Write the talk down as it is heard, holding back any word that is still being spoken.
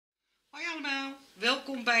allemaal,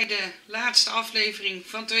 welkom bij de laatste aflevering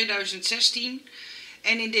van 2016.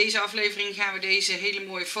 En in deze aflevering gaan we deze hele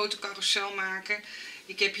mooie fotocarousel maken.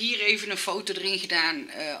 Ik heb hier even een foto erin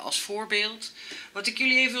gedaan als voorbeeld. Wat ik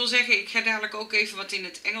jullie even wil zeggen, ik ga dadelijk ook even wat in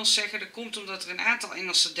het Engels zeggen. Dat komt omdat er een aantal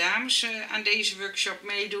Engelse dames aan deze workshop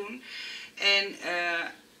meedoen. En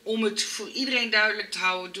om het voor iedereen duidelijk te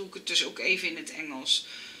houden, doe ik het dus ook even in het Engels.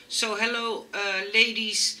 So hello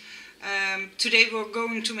ladies. Today we're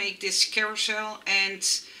going to make this carousel,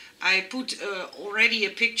 and I put already a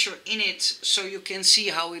picture in it so you can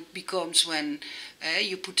see how it becomes when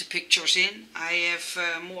you put the pictures in. I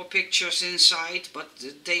have more pictures inside, but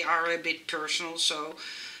they are a bit personal, so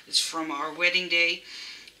it's from our wedding day.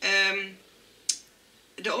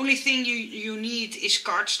 The only thing you need is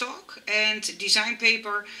cardstock and design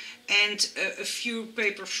paper and a few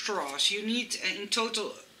paper straws. You need in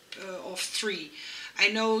total of 3. I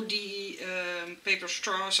know the paper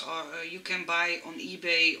straws you can buy on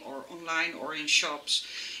eBay or online or in shops.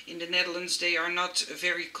 In the Netherlands they are not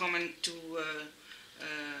very common to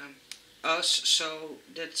us, so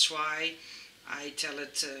that's why I tell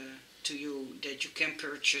it to you that you can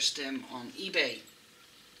purchase them on eBay.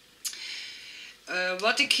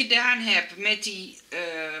 Wat ik gedaan heb met die,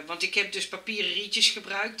 want ik heb dus papieren rietjes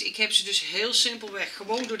gebruikt. Ik heb ze dus heel simpelweg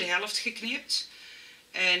gewoon door de helft geknipt.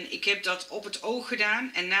 En ik heb dat op het oog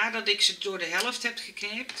gedaan. En nadat ik ze door de helft heb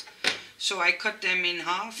geknipt, so I cut them in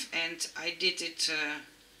half and I did it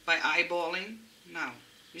by eyeballing. Now,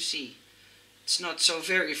 you see, it's not so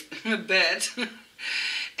very bad.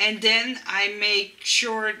 And then I make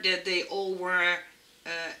sure that they all were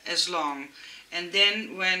as long. And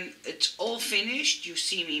then when it's all finished, you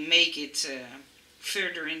see me make it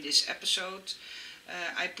further in this episode,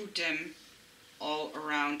 I put them all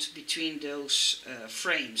around between those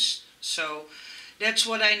frames. So that's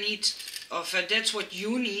what I need, that's what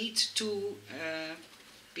you need to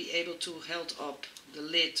be able to hold up the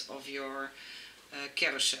lid of your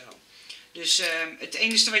carousel. Dus het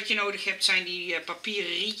enige wat je nodig hebt zijn die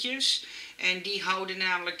papieren rietjes. En die houden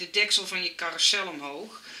namelijk de deksel van je carousel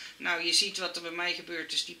omhoog. Nou, je ziet wat er bij mij gebeurt,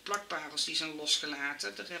 dus die plakparels die zijn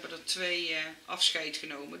losgelaten. Er hebben er 2 afscheid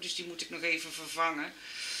genomen, dus die moet ik nog even vervangen.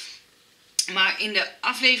 Maar in de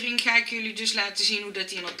aflevering ga ik jullie dus laten zien hoe dat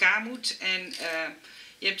die in elkaar moet. En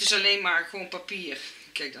je hebt dus alleen maar gewoon papier.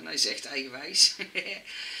 Kijk dan, hij is echt eigenwijs.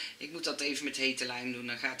 Ik moet dat even met hete lijm doen,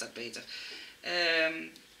 dan gaat dat beter.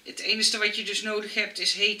 Het enige wat je dus nodig hebt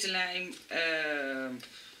is hete lijm.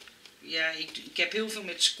 Ja, ik heb heel veel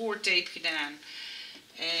met scoortape gedaan.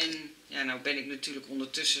 En ja, nou ben ik natuurlijk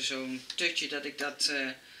ondertussen zo'n tutje dat ik dat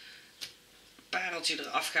pareltje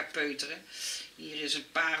eraf ga peuteren. Hier is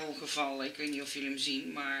een parel gevallen, ik weet niet of jullie hem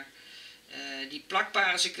zien, maar die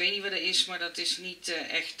plakparels, ik weet niet wat dat is, maar dat is niet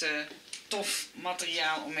echt tof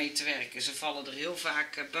materiaal om mee te werken. Ze vallen er heel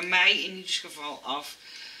vaak, bij mij in ieder geval, af,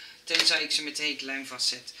 tenzij ik ze met hete lijm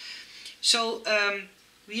vastzet. So,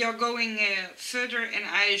 we are going further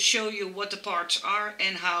and I show you what the parts are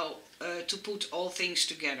and how to put all things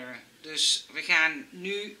together. Dus we gaan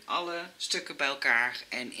nu alle stukken bij elkaar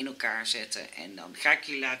en in elkaar zetten en dan ga ik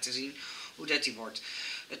jullie laten zien hoe dat die wordt.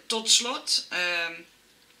 Tot slot,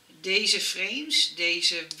 deze frames,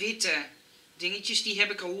 deze witte dingetjes, die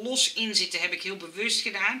heb ik er los in zitten, heb ik heel bewust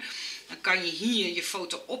gedaan. Dan kan je hier je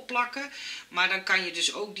foto opplakken, maar dan kan je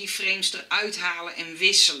dus ook die frames eruit halen en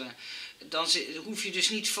wisselen. Dan hoef je dus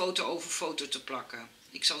niet foto over foto te plakken.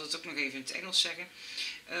 Ik zal het ook nog even in het Engels zeggen.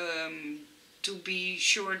 To be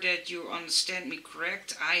sure that you understand me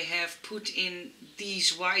correct, I have put in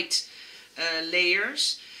these white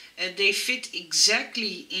layers. They fit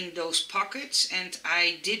exactly in those pockets and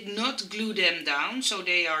I did not glue them down, so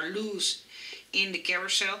they are loose in the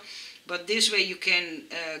carousel. But this way you can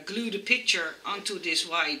glue the picture onto this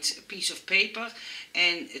white piece of paper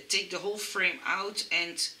and take the whole frame out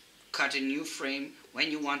and cut a new frame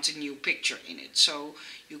when you want a new picture in it. So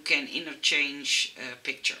you can interchange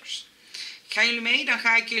pictures. Gaan jullie mee? Dan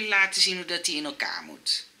ga ik jullie laten zien hoe dat die in elkaar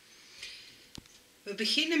moet. We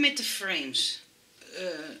beginnen met de frames.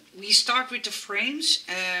 We start with the frames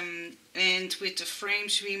and with the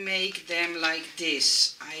frames we make them like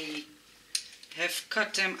this. I have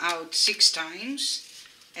cut them out 6 times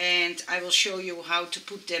and I will show you how to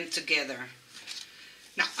put them together.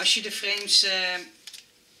 Nou, als je de frames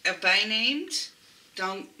erbij neemt,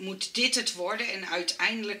 dan moet dit het worden en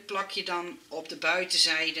uiteindelijk plak je dan op de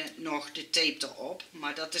buitenzijde nog de tape erop,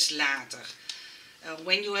 maar dat is later.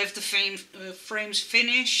 When you have the frames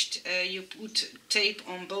finished, you put tape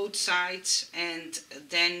on both sides and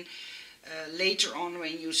then later on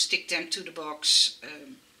when you stick them to the box,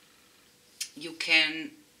 you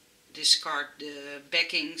can discard the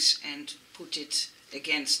backings and put it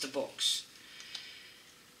against the box.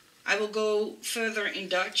 I will go further in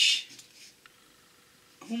Dutch.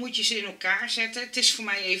 Hoe moet je ze in elkaar zetten? Het is voor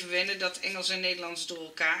mij even wennen dat Engels en Nederlands door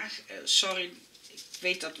elkaar. Sorry, ik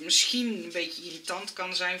weet dat het misschien een beetje irritant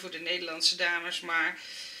kan zijn voor de Nederlandse dames, maar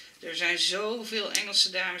er zijn zoveel Engelse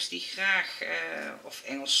dames die graag, of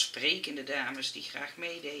Engels sprekende dames die graag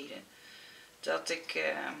meededen, dat ik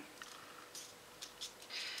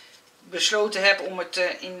besloten heb om het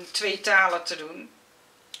in 2 talen te doen.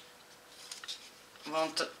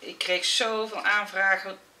 Want ik kreeg zoveel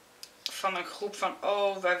aanvragen van een groep van,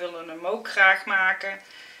 oh, wij willen hem ook graag maken.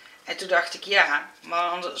 En toen dacht ik, ja, maar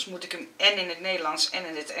anders moet ik hem en in het Nederlands en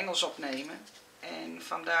in het Engels opnemen. En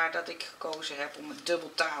vandaar dat ik gekozen heb om het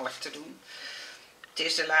dubbeltalig te doen. Het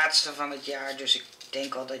is de laatste van het jaar, dus ik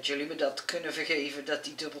denk al dat jullie me dat kunnen vergeven dat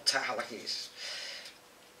die dubbeltalig is.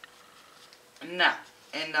 Nou,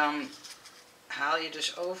 en dan haal je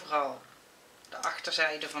dus overal de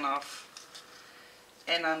achterzijde vanaf.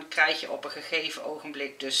 En dan krijg je op een gegeven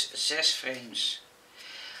ogenblik dus 6 frames.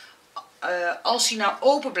 Als hij nou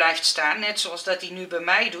open blijft staan, net zoals dat hij nu bij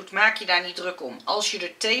mij doet, maak je daar niet druk om. Als je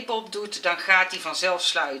er tape op doet, dan gaat hij vanzelf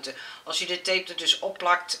sluiten. Als je de tape er dus op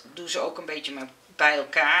plakt, doe ze ook een beetje bij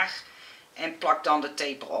elkaar en plak dan de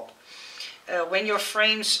tape erop. When your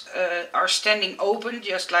frames are standing open,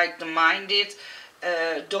 just like the mine did,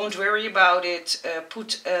 don't worry about it.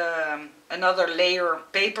 Put another layer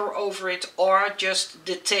paper over it, or just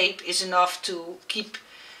the tape is enough to keep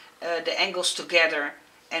the angles together.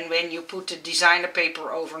 And when you put the designer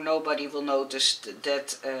paper over, nobody will notice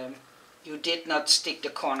that you did not stick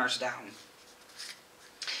the corners down.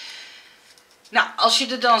 Nou, als je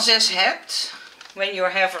er dan 6 hebt, when you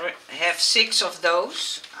have 6 of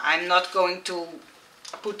those, I'm not going to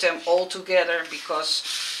put them all together because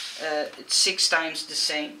it's 6 times the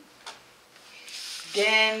same.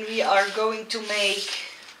 Then we are going to make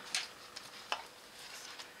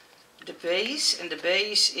the base, and the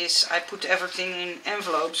base is, I put everything in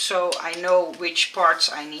envelopes so I know which parts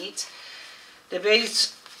I need. The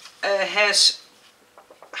base has,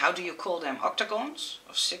 how do you call them, octagons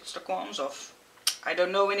or sextagons, of I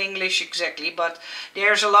don't know in English exactly, but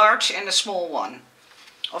there's a large and a small one.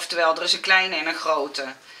 Oftewel, er is een kleine en een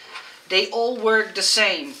grote. They all work the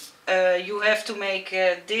same. You have to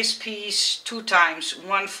make this piece 2 times,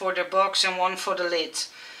 one for the box and one for the lid.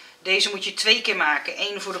 Deze moet je 2 keer maken,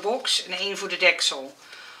 1 voor de box en 1 voor de deksel.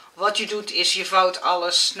 Wat je doet is, je vouwt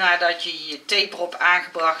alles, nadat je je tape erop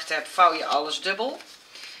aangebracht hebt, vouw je alles dubbel.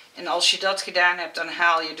 En als je dat gedaan hebt, dan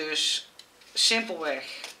haal je dus simpelweg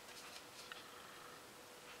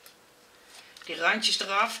die randjes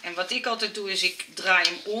eraf. En wat ik altijd doe is, ik draai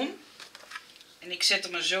hem om en ik zet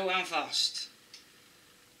hem er zo aan vast.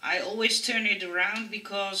 I always turn it around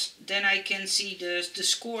because then I can see the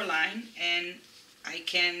score line and I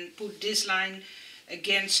can put this line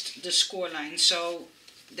against the score line. So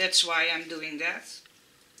that's why I'm doing that,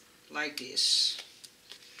 like this.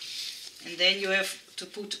 And then you have to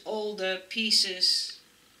put all the pieces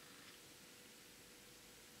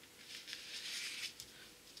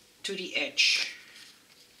to the edge.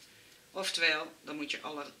 Oftewel, dan moet je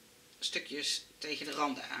alle stukjes tegen de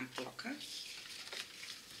randen aanplakken.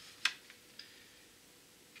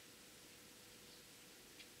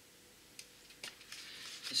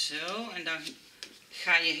 Zo, en dan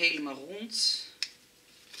ga je helemaal rond.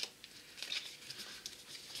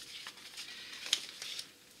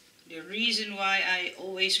 The reason why I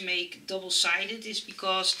always make double-sided is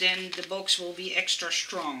because then the box will be extra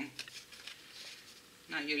strong.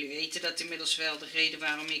 Nou, jullie weten dat inmiddels wel, de reden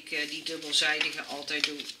waarom ik die dubbelzijdige altijd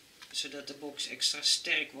doe. Zodat de box extra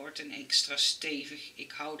sterk wordt en extra stevig.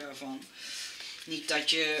 Ik hou daarvan. Niet dat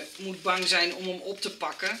je moet bang zijn om hem op te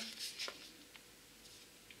pakken.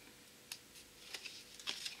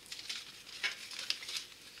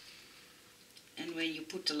 And when you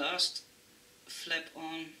put the last flap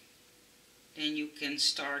on, then you can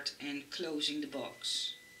start and closing the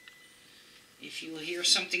box. If you hear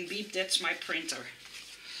something beep, that's my printer.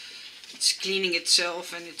 It's cleaning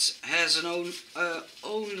itself and it has an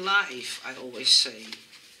own life, I always say.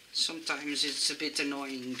 Sometimes it's a bit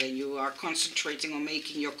annoying when you are concentrating on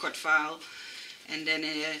making your cut file and then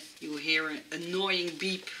you hear an annoying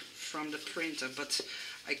beep from the printer, but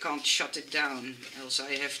I can't shut it down, else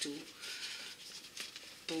I have to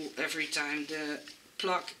pull every time the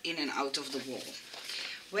plug in and out of the wall.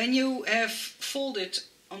 When you have folded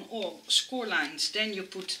on all score lines, then you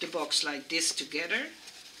put the box like this together.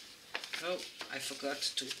 Oh, I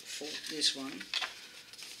forgot to fold this one.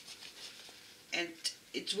 And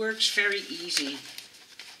it works very easy.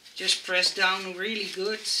 Just press down really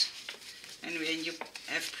good and when you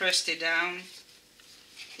have pressed it down,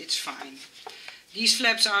 it's fine. These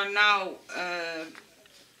flaps are now,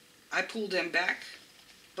 I pull them back,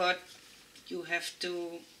 but you have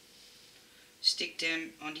to stick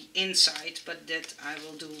them on the inside, but that I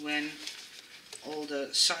will do when all the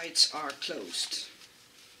sides are closed.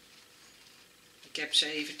 Ik heb ze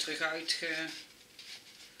even terug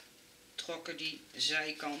uitgetrokken, die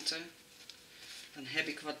zijkanten. Dan heb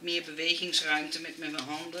ik wat meer bewegingsruimte met mijn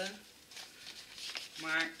handen.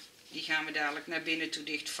 Maar die gaan we dadelijk naar binnen toe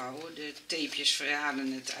dichtvouwen. De tapejes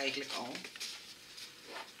verraden het eigenlijk al.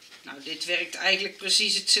 Nou, dit werkt eigenlijk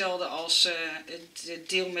precies hetzelfde als het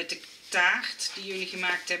deel met de taart die jullie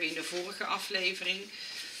gemaakt hebben in de vorige aflevering.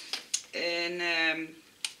 En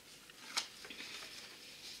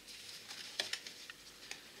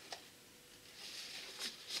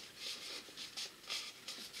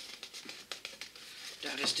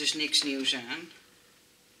daar is dus niks nieuws aan.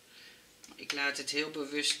 Ik laat het heel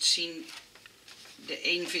bewust zien. De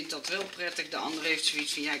een vindt dat wel prettig, de ander heeft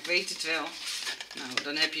zoiets van ja, ik weet het wel. Nou,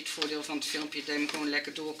 dan heb je het voordeel van het filmpje dat je hem gewoon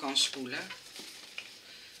lekker door kan spoelen.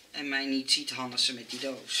 En mij niet ziet hannissen met die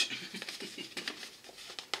doos.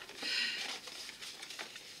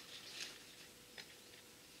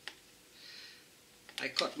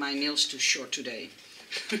 I cut my nails too short today.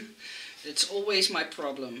 That's always my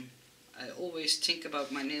problem. I always think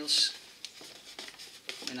about my nails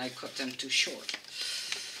when I cut them too short.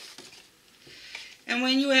 And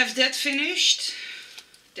when you have that finished,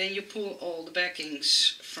 then you pull all the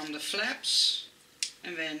backings from the flaps.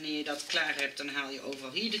 En wanneer je dat klaar hebt, dan haal je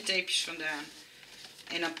overal hier de tapejes vandaan.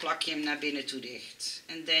 En dan plak je hem naar binnen toe dicht.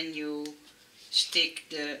 And then you stick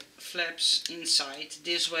the flaps inside.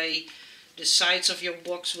 This way the sides of your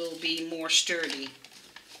box will be more sturdy.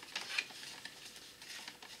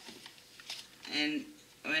 And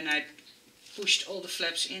when I pushed all the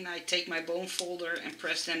flaps in, I take my bone folder and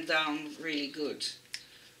press them down really good.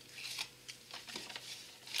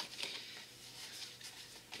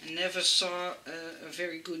 I never saw a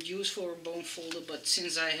very good use for a bone folder, but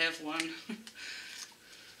since I have one,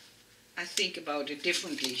 I think about it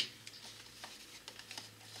differently.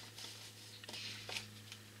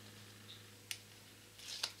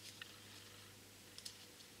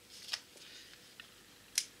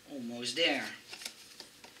 Almost there.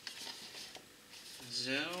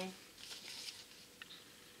 Zo.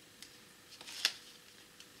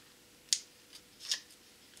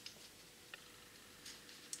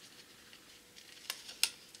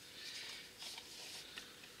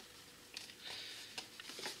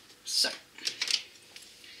 So.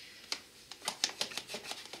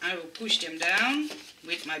 I will push them down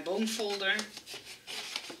with my bone folder,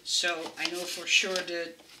 so I know for sure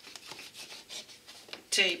the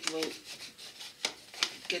tape will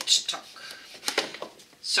get stuck.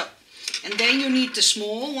 So, and then you need the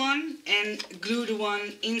small one and glue the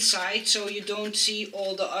one inside so you don't see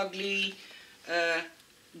all the ugly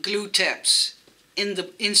glue tabs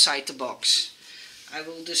inside the box. I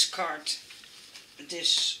will discard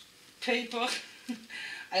this paper.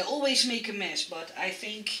 I always make a mess, but I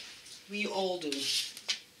think we all do.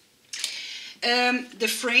 The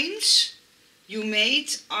frames you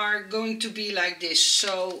made are going to be like this,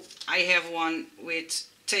 so I have one with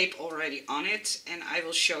tape already on it and I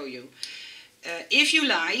will show you. If you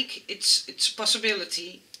like, it's a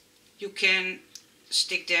possibility, you can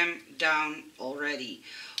stick them down already.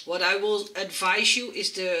 What I will advise you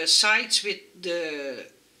is the sides with the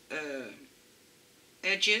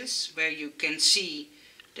edges where you can see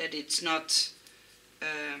that it's not,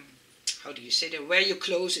 how do you say that, where you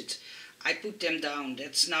close it. I put them down,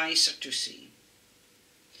 that's nicer to see.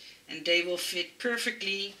 And they will fit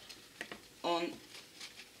perfectly on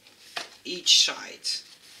each side.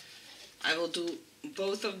 I will do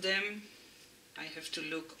both of them. I have to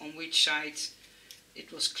look on which side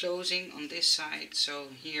it was closing, on this side. So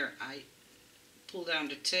here I pull down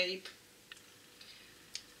the tape.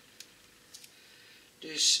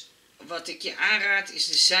 Dus wat ik je aanraad is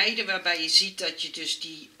de zijde waarbij je ziet dat je dus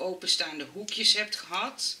die openstaande hoekjes hebt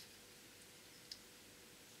gehad.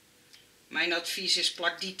 Mijn advies is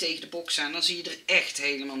plak die tegen de box aan, dan zie je er echt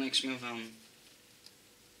helemaal niks meer van.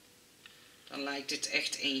 Dan lijkt het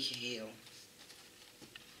echt één geheel.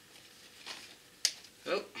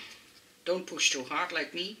 Oh, don't push too hard like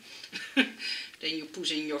me. Then you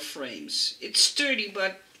push in your frames. It's sturdy,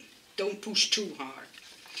 but don't push too hard.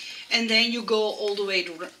 And then you go all the way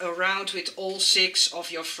around with all 6 of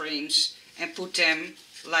your frames and put them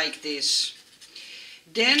like this.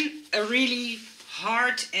 Then a really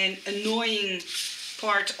hard and annoying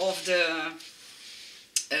part of the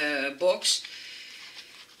box.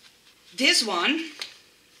 This one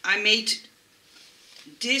I made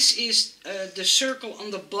this is de circle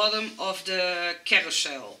on the bottom of the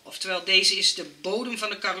carousel. Oftewel, deze is de bodem van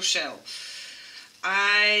de carousel.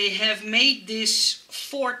 I have made this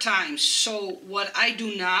 4 times. So what I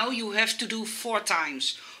do now, you have to do 4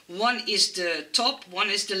 times. One is the top,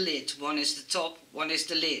 one is the lid. One is the top, one is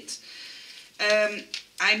the lid.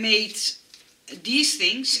 I made these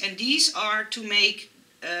things, and these are to make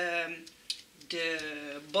the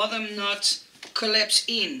bottom nut collapse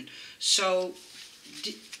in. So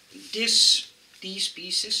these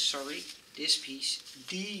pieces,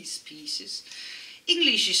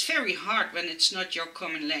 English is very hard when it's not your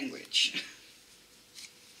common language.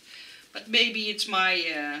 But maybe it's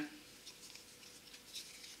my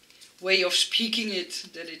way of speaking it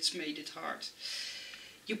that it's made it hard.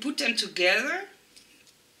 You put them together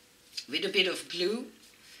with a bit of glue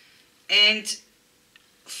and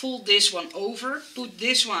fold this one over, put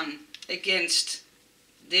this one against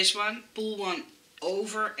this one, pull one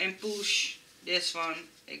over and push this one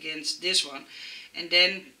against this one, and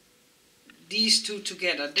then these two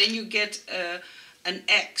together. Then you get an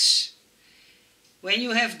X. When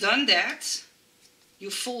you have done that, you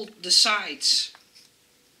fold the sides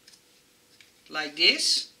like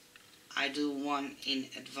this. I do one in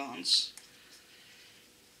advance,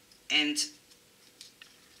 and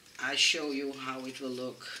I show you how it will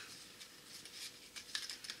look.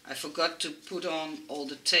 I forgot to put on all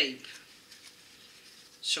the tape,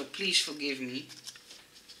 so please forgive me.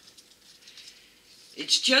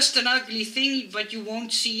 It's just an ugly thing, but you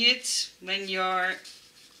won't see it when your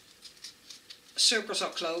circles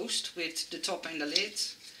are closed with the top and the lid.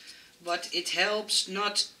 But it helps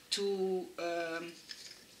not to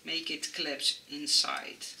make it collapse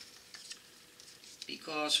inside.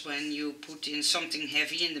 Because when you put in something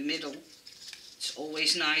heavy in the middle, it's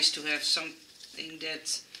always nice to have something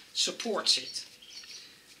that supports it.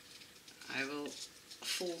 I will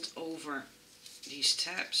fold over these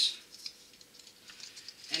tabs,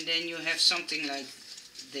 and then you have something like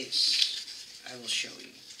this. I will show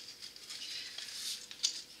you.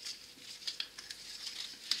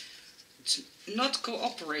 It's not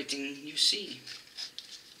cooperating, you see.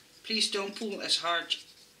 Please don't pull as hard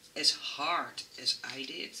as I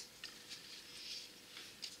did.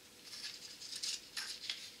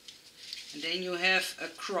 And then you have a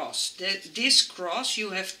cross. This cross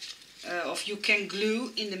you have, you can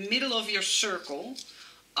glue in the middle of your circle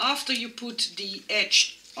after you put the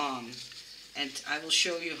edge on. And I will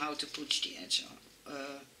show you how to put the edge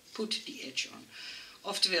on.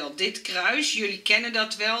 Oftewel, dit kruis, jullie kennen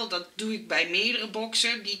dat wel, dat doe ik bij meerdere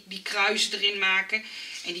boxen, die kruisen erin maken.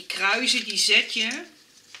 En die kruisen die zet je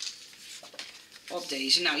op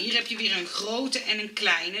deze. Nou, hier heb je weer een grote en een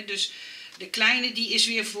kleine. Dus de kleine die is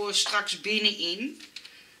weer voor straks binnenin.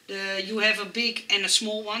 You have a big and a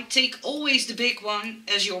small one. Take always the big one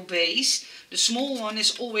as your base. The small one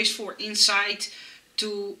is always for inside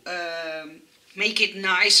to make it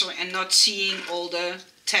nicer and not seeing all the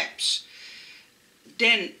tabs.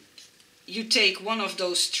 Then you take one of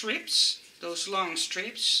those strips, those long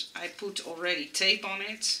strips. I put already tape on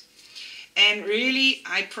it. And really,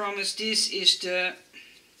 I promise this is the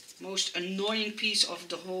most annoying piece of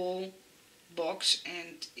the whole box,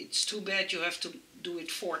 and it's too bad you have to do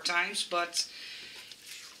it 4 times, but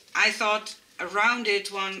I thought a rounded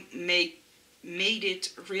one made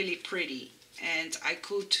it really pretty, and I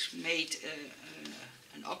could made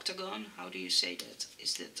an octagon. How do you say that?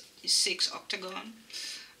 Is 6 octagon?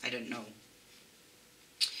 I don't know.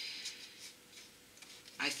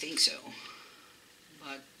 I think so.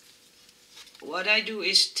 But what I do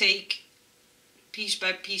is take piece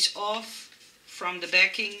by piece off from the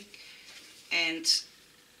backing and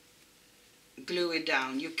glue it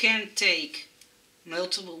down. You can take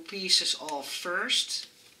multiple pieces off first.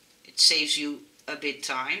 It saves you a bit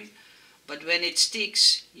time. But when it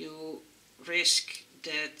sticks, you risk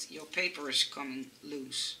that your paper is coming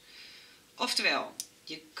loose. Oftewel,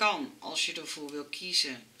 je kan, als je ervoor wil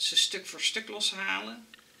kiezen, ze stuk voor stuk loshalen.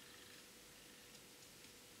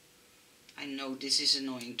 I know this is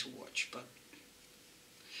annoying to watch, but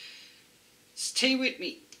stay with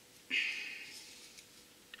me.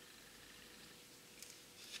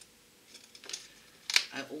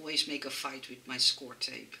 I always make a fight with my score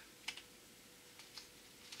tape.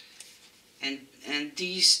 And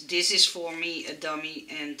this is for me a dummy,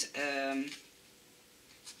 and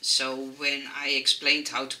so when I explained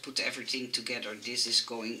how to put everything together, this is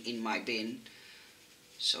going in my bin.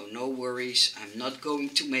 So no worries, I'm not going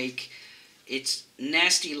to make it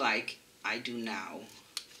nasty like I do now.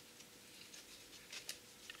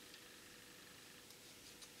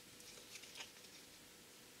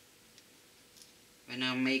 When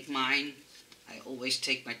I make mine, I always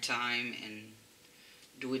take my time and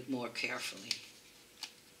do it more carefully.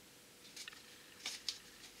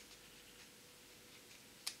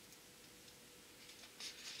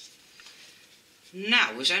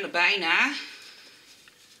 Nou, we zijn er bijna.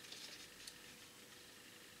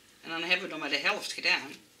 En dan hebben we nog maar de helft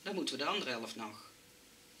gedaan. Dan moeten we de andere helft nog.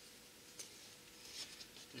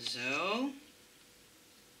 Zo.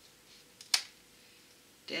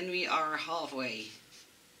 Then we are halfway.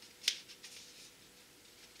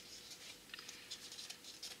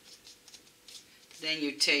 Then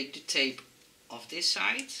you take the tape off this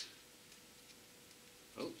side.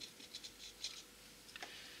 Oh.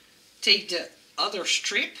 Take the other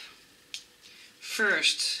strip.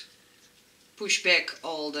 First push back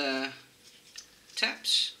all the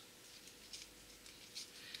tabs.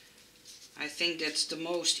 I think that's the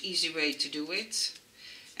most easy way to do it.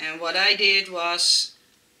 And what I did was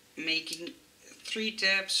making 3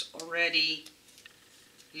 tabs already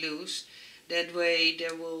loose. That way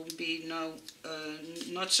there will be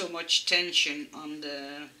not so much tension on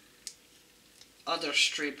the other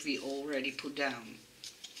strip we already put down.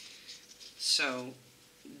 So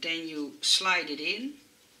then you slide it in,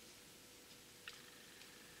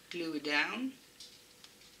 glue it down,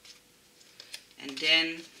 and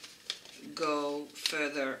then go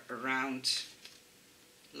further around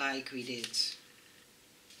like we did.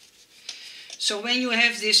 So when you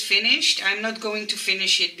have this finished, I'm not going to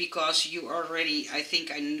finish it because you already, I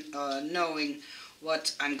think, knowing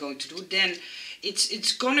what I'm going to do. Then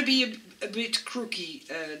it's gonna be a bit crooked.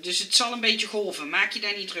 Dus het zal een beetje golven. Maak je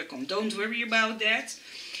daar niet druk om. Don't worry about that.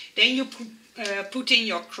 Then you put in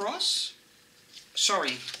your cross.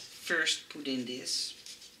 Sorry, first put in this.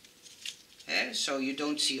 So you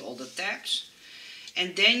don't see all the tabs.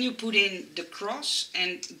 And then you put in the cross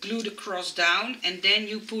and glue the cross down, and then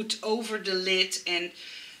you put over the lid and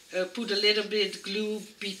put a little bit glue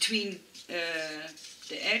between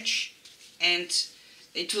the edge, and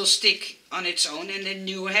it will stick on its own. And then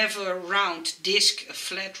you have a round disc, a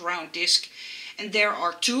flat round disc, and there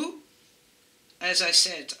are 2, as I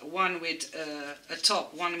said, one with a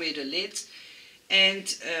top, one with a lid.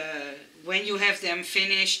 And when you have them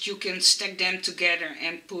finished, you can stack them together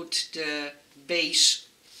and put the base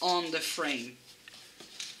on the frame.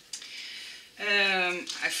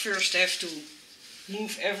 I first have to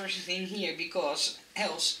move everything here because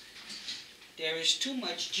else there is too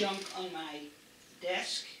much junk on my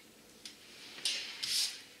desk.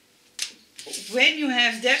 When you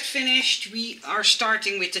have that finished, we are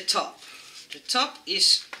starting with the top. The top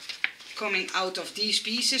is coming out of these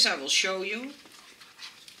pieces. I will show you.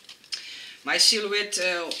 My silhouette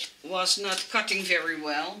was not cutting very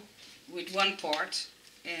well with one part,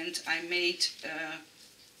 and I made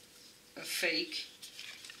a fake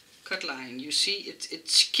cut line. You see, it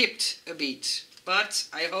skipped a bit, but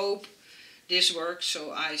I hope this works.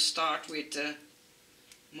 So I start with the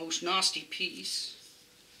most nasty piece.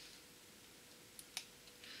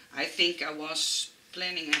 I think I was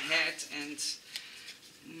planning ahead and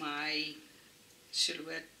my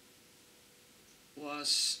silhouette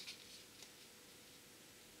was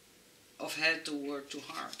had to work too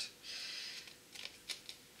hard.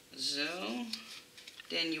 So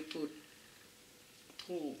then you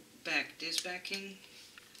pull back this backing,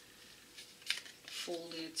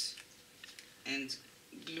 fold it and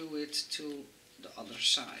glue it to the other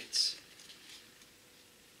side.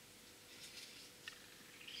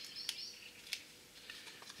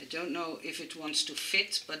 I don't know if it wants to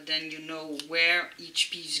fit, but then you know where each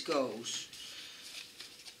piece goes.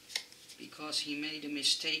 Because he made a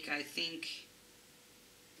mistake, I think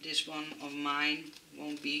this one of mine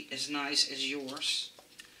won't be as nice as yours.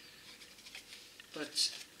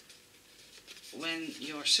 But when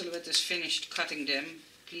your silhouette is finished cutting them,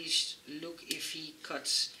 please look if he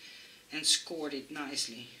cuts and scored it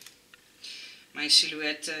nicely. Mijn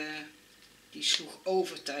silhouette die sloeg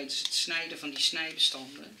over tijdens het snijden van die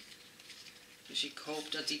snijbestanden. Dus ik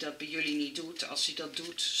hoop dat hij dat bij jullie niet doet. Als hij dat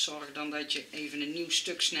doet, zorg dan dat je even een nieuw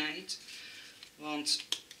stuk snijdt. Want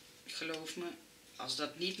geloof me, als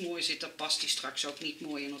dat niet mooi zit, dan past hij straks ook niet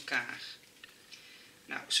mooi in elkaar.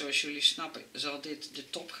 Nou, zoals jullie snappen zal dit de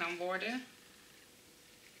top gaan worden.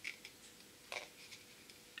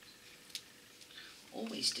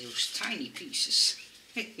 Always those tiny pieces.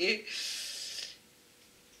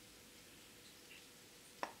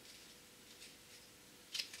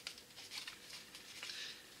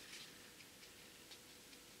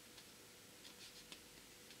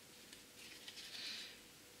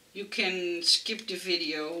 You can skip the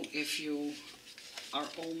video if you are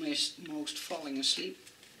almost falling asleep.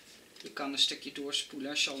 Je kan een stukje doorspoelen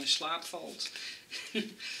als je al in slaap valt.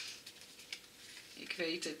 Ik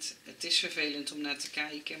weet het, het is vervelend om naar te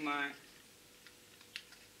kijken, maar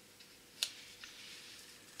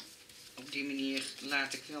op die manier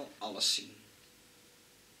laat ik wel alles zien.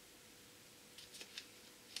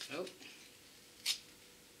 Oh.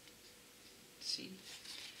 See?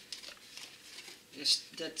 Yes,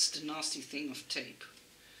 that's the nasty thing of tape.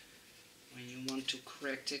 When you want to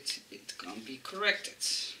correct it, it can't be corrected.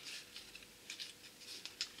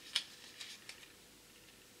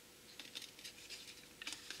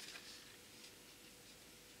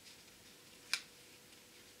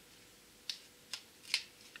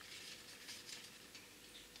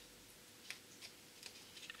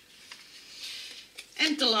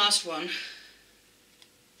 And the last one.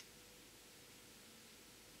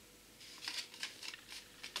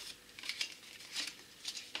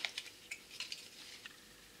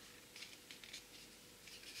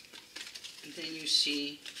 And then you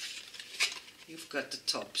see you've got the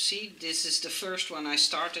top. See, this is the first one I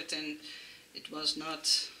started and it was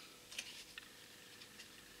not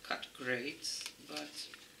cut great, but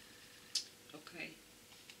okay.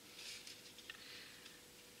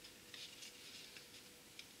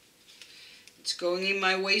 It's going in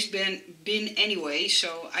my waste bin anyway,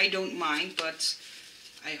 so I don't mind, but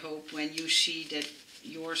I hope when you see that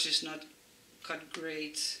yours is not cut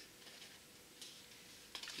great,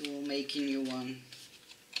 you will make a new one.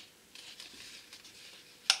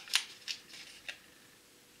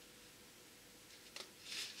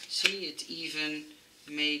 See, it even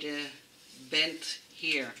made a bend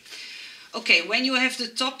here. Okay, when you have the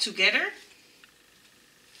top together,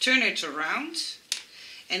 turn it around.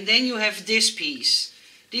 And then you have this piece.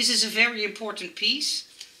 This is a very important piece.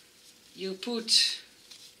 You put,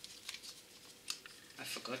 I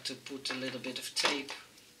forgot to put a little bit of tape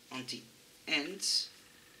on the ends.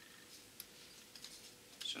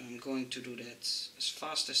 So I'm going to do that as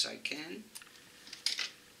fast as I can.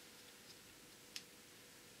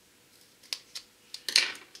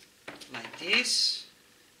 Like this.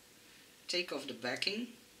 Take off the backing.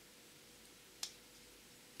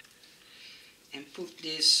 And put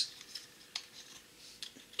this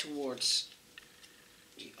towards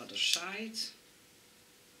the other side.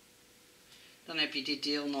 Dan heb je dit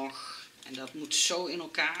deel nog en dat moet zo in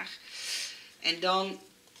elkaar. En dan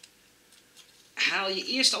haal je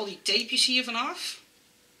eerst al die tapejes hiervan af.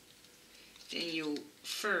 Then you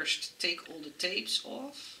first take all the tapes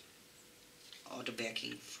off. Or the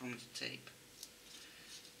backing from the tape.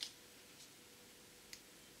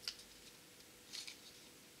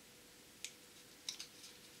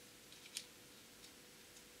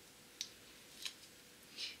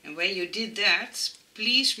 And when you did that,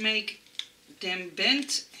 please make them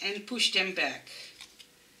bend and push them back.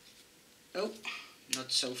 Oh,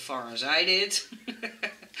 not so far as I did.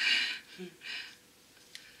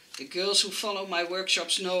 The girls who follow my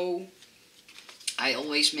workshops know I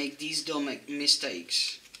always make these dumb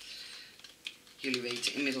mistakes. Jullie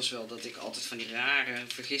weten inmiddels wel dat ik altijd van die rare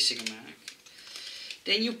vergissingen maak.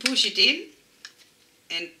 Then you push it in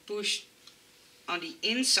and push on the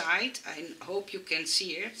inside. I hope you can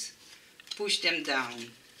see it. Push them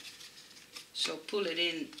down. So pull it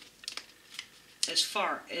in as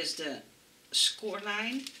far as the score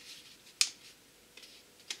line.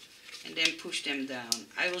 And then push them down.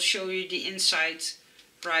 I will show you the inside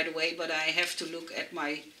right away, but I have to look at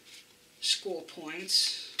my score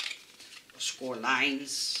points, or score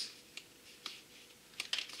lines.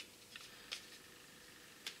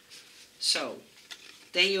 So,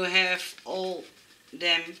 then you have all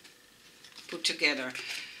them put together,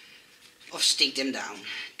 or stick them down.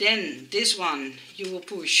 Then this one you will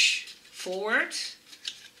push forward.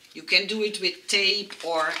 You can do it with tape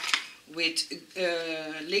or with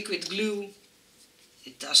liquid glue.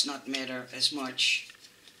 It does not matter as much.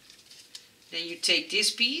 Then you take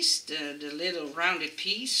this piece, the little rounded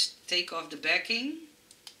piece, take off the backing,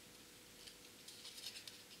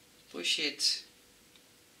 push it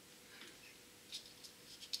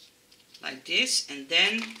like this, and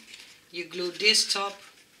then you glue this top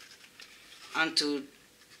onto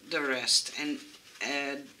the rest. And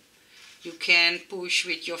you can push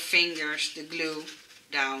with your fingers the glue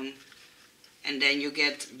down, and then you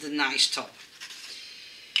get the nice top.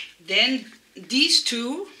 Then these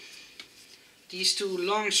two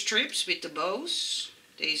long strips with the bows,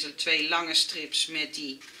 deze twee lange strips met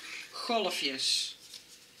die golfjes,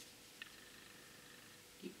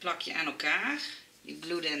 die plak je aan elkaar. You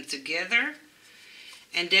glue them together.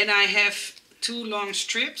 And then I have two long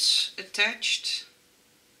strips attached.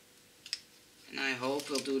 And I hope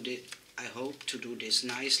to do this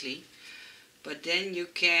nicely. But then you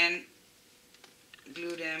can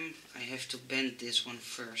glue them, I have to bend this one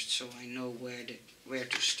first so I know where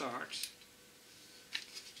to start.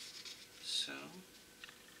 So.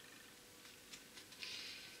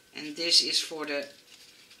 And this is for the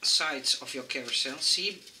sides of your carousel.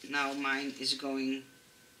 See, now mine is going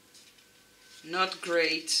not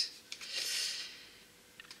great.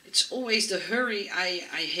 It's always the hurry I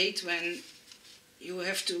hate, when you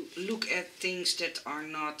have to look at things that are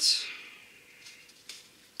not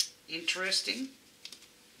interesting.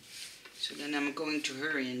 So then I'm going to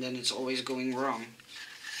hurry and then it's always going wrong.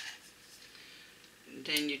 And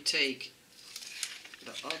then you take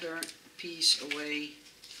the other piece away.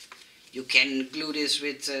 You can glue this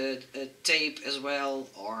with a tape as well,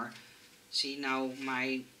 or see, now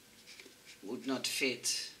mine would not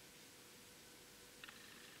fit.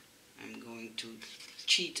 I'm going to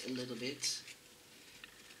cheat a little bit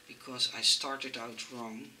because I started out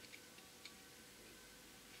wrong.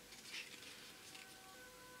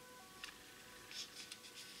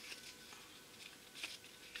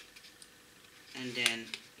 And then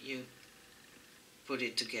you put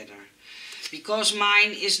it together. Because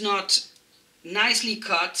mine is not nicely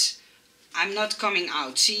cut, I'm not coming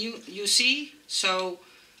out. See, you see? So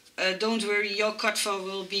don't worry, your cut file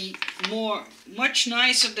will be much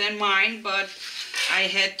nicer than mine, but I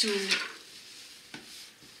had to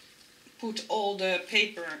put all the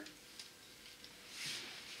paper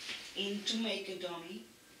in to make a dummy.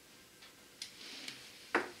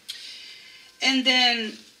 And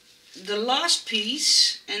then the last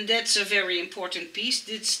piece, and that's a very important piece,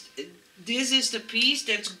 this is the piece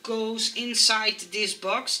that goes inside this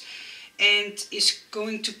box and is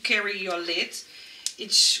going to carry your lid.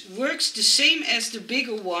 It works the same as the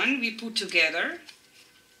bigger one we put together.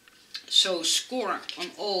 So score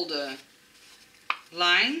on all the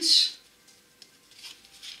lines.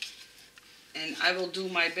 And I will do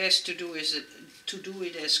my best to do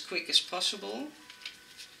it as quick as possible.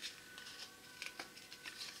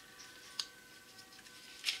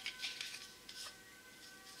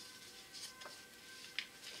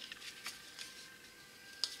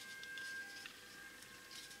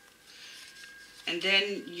 And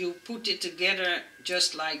then you put it together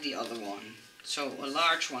just like the other one. So a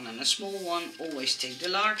large one and a small one, always take the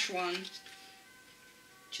large one.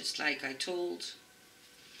 Just like I told.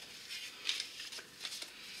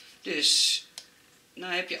 Dus,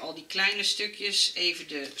 nou heb je al die kleine stukjes, even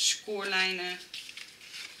de scoorlijnen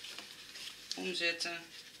omzetten.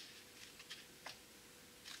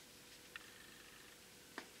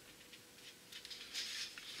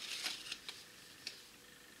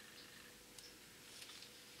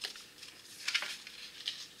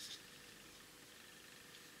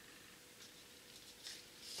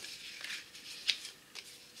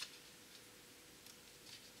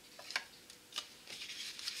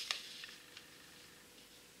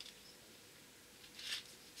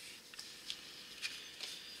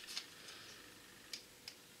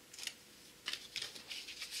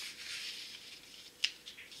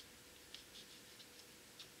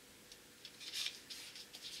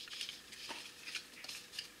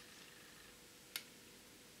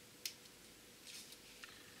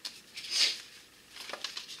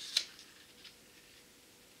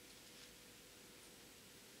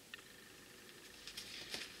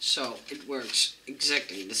 So it works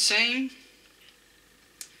exactly the same.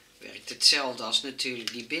 Werkt hetzelfde als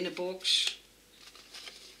natuurlijk die binnenbox.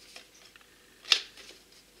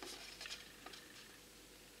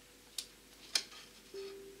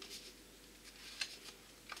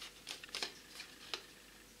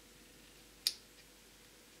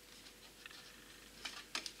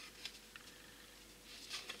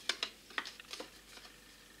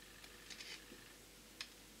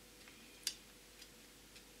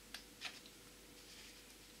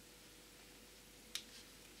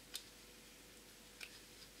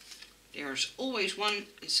 There's always one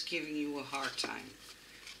is giving you a hard time.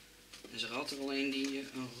 Er is er altijd wel een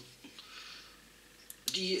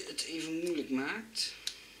die het even moeilijk maakt.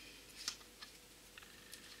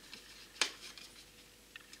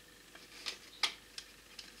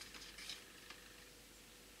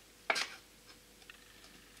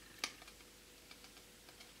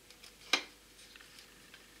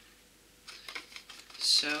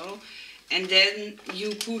 So, and then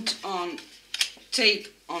you put on tape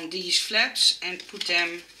on these flaps and put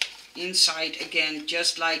them inside again,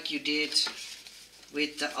 just like you did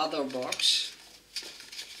with the other box,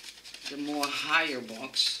 the more higher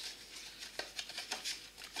box.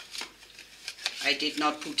 I did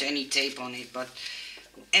not put any tape on it,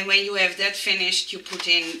 and when you have that finished, you put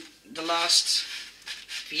in the last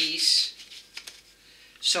piece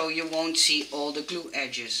so you won't see all the glue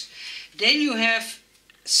edges. Then you have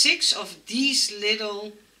 6 of these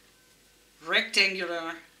little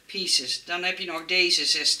rectangular pieces. Dan heb je nog deze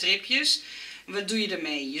 6 stripjes. Wat doe je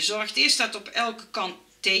ermee? Je zorgt eerst dat op elke kant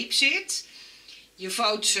tape zit. Je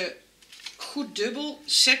vouwt ze goed dubbel,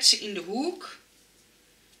 zet ze in de hoek.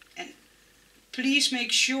 En please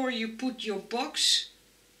make sure you put your box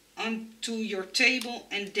onto your table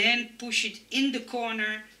and then push it in the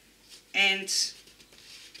corner and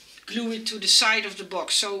glue it to the side of the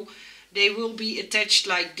box. So they will be attached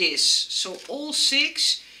like this. So all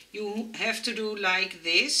 6 you have to do like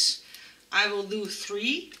this. I will do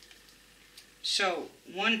 3. So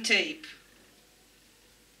 1 tape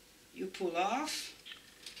you pull off,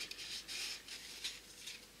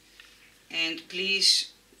 and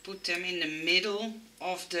please put them in the middle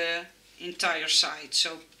of the entire side.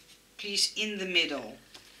 So please in the middle.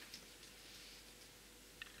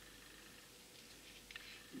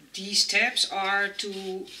 These tabs are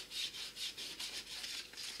to,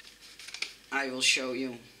 I will show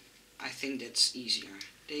you. I think that's easier.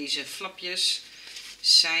 Deze flapjes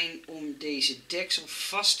zijn om deze deksel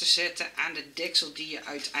vast te zetten aan de deksel die je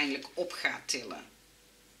uiteindelijk op gaat tillen.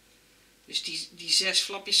 Dus die 6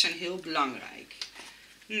 flapjes zijn heel belangrijk.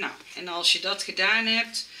 Nou, en als je dat gedaan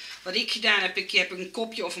hebt, wat ik gedaan heb, ik heb een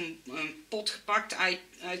kopje of een pot gepakt. I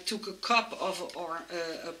took a cup or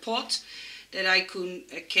a pot that I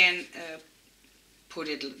can put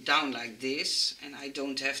it down like this, and I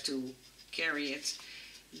don't have to carry it.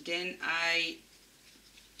 Then I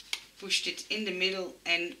pushed it in the middle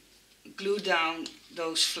and glue down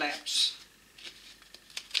those flaps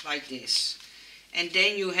like this. And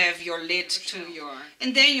then you have your lid to your,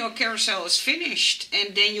 and then your carousel is finished,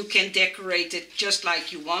 and then you can decorate it just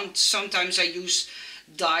like you want. Sometimes I use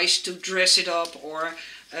dice to dress it up, or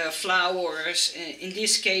flowers. In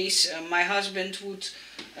this case, my husband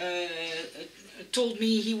told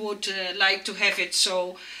me he would like to have it,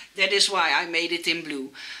 so that is why I made it in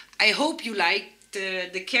blue. I hope you like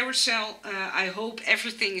the carousel. I hope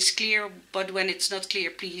everything is clear, but when it's not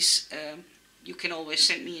clear, please, you can always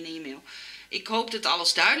send me an email. Ik hoop dat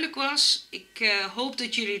alles duidelijk was. Ik hoop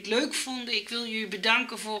dat jullie het leuk vonden. Ik wil jullie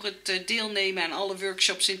bedanken voor het deelnemen aan alle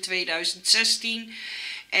workshops in 2016.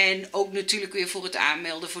 En ook natuurlijk weer voor het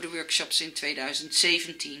aanmelden voor de workshops in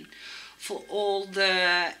 2017. For all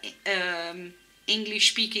the English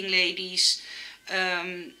speaking ladies,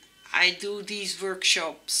 I do these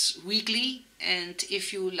workshops weekly. And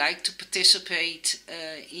if you like to participate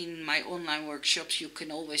in my online workshops, you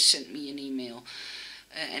can always send me an email.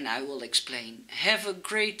 And I will explain. Have a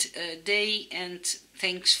great day and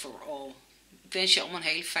thanks for all. Ik wens je allemaal een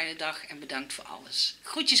hele fijne dag en bedankt voor alles.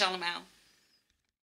 Groetjes allemaal.